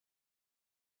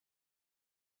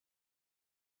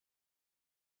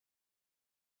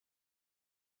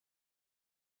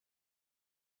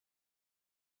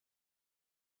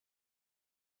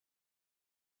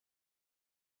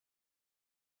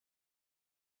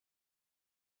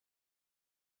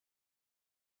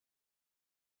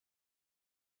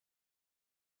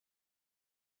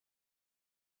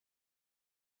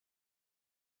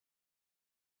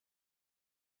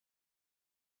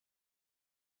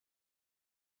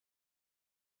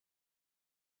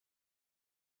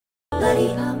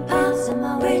bloody pom-poms on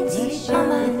my white t-shirt, on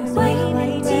my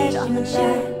white t-shirt on the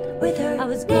chat with her. I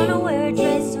was gonna wear a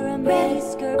dress or a mini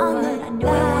skirt, but I knew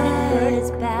it wouldn't hurt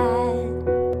as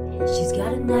bad. She's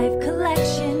got a knife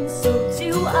collection, so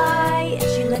do I, and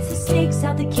she lets the snakes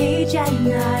out the cage at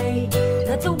night.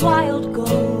 Let the wild go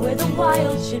where the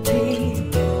wild should be.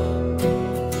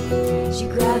 She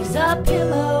grabs a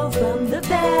pillow from the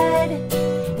bed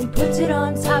and puts it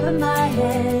on top of my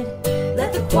head.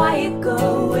 Let the quiet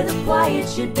go where the quiet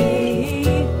should be.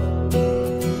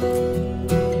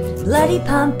 Bloody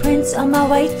palm prints on my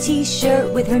white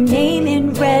t-shirt with her name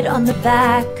in red on the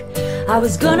back. I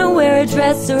was gonna wear a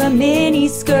dress or a mini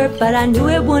skirt, but I knew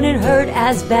it wouldn't hurt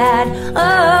as bad.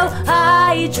 Oh,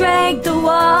 I drank the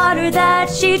water that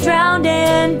she drowned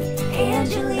in,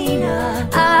 Angelina.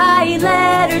 I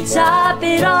let her top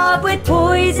it off with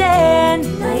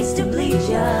poison. Nice to bleach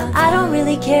ya. I don't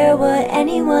really care what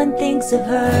anyone thinks of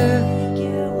her.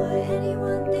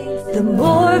 The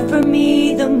more for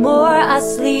me, the more I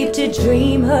sleep to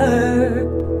dream her.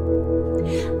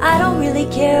 I don't really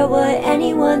care what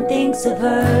anyone thinks of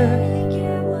her.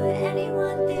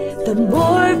 The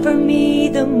more for me,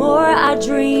 the more I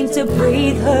dream to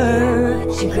breathe her.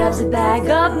 She grabs a bag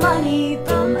of money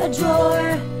from a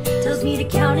drawer, tells me to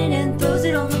count it and throws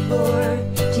it on the floor.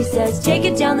 She says, take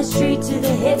it down the street to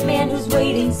the hitman who's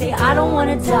waiting. Say, I don't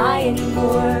wanna die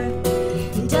anymore.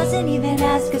 He doesn't even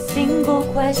ask a single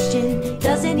question,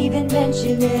 doesn't even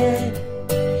mention it.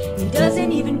 He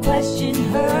doesn't even question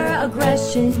her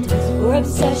aggression or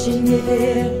obsession with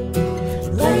it.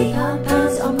 Bloody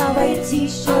pom-poms on my white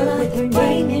t-shirt with her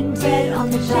name in red on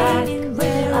the back.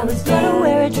 I was gonna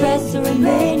wear a dress or a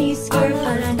mini skirt,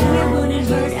 but I knew it wouldn't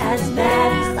hurt as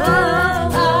bad. Oh,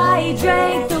 I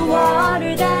drank the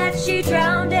water that she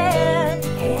drowned in,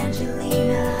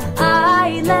 Angelina.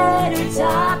 I let her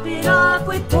top it off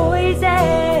with poison.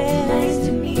 Nice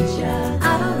to meet ya.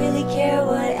 I don't really care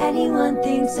what anyone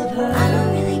thinks of her. I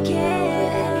don't really care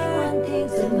what anyone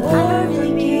thinks of her. I don't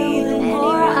really care the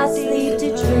more I sleep to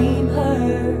dream her.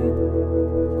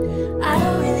 I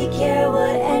don't really care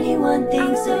what anyone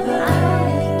thinks of her. I don't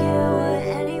really care what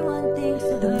anyone thinks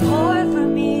of her. The more for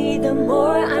me, the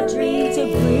more I dream to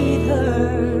breathe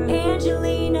her.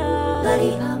 Angelina.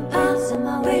 Bloody pom-poms on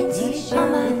my white t-shirt, on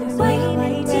my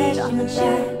white t-shirt on the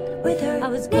chat with her. I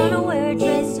was gonna wear a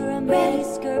dress or a mini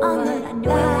skirt, but I knew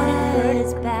it wouldn't hurt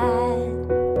as bad.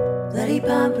 Bloody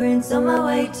palm prints on my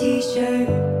white t-shirt.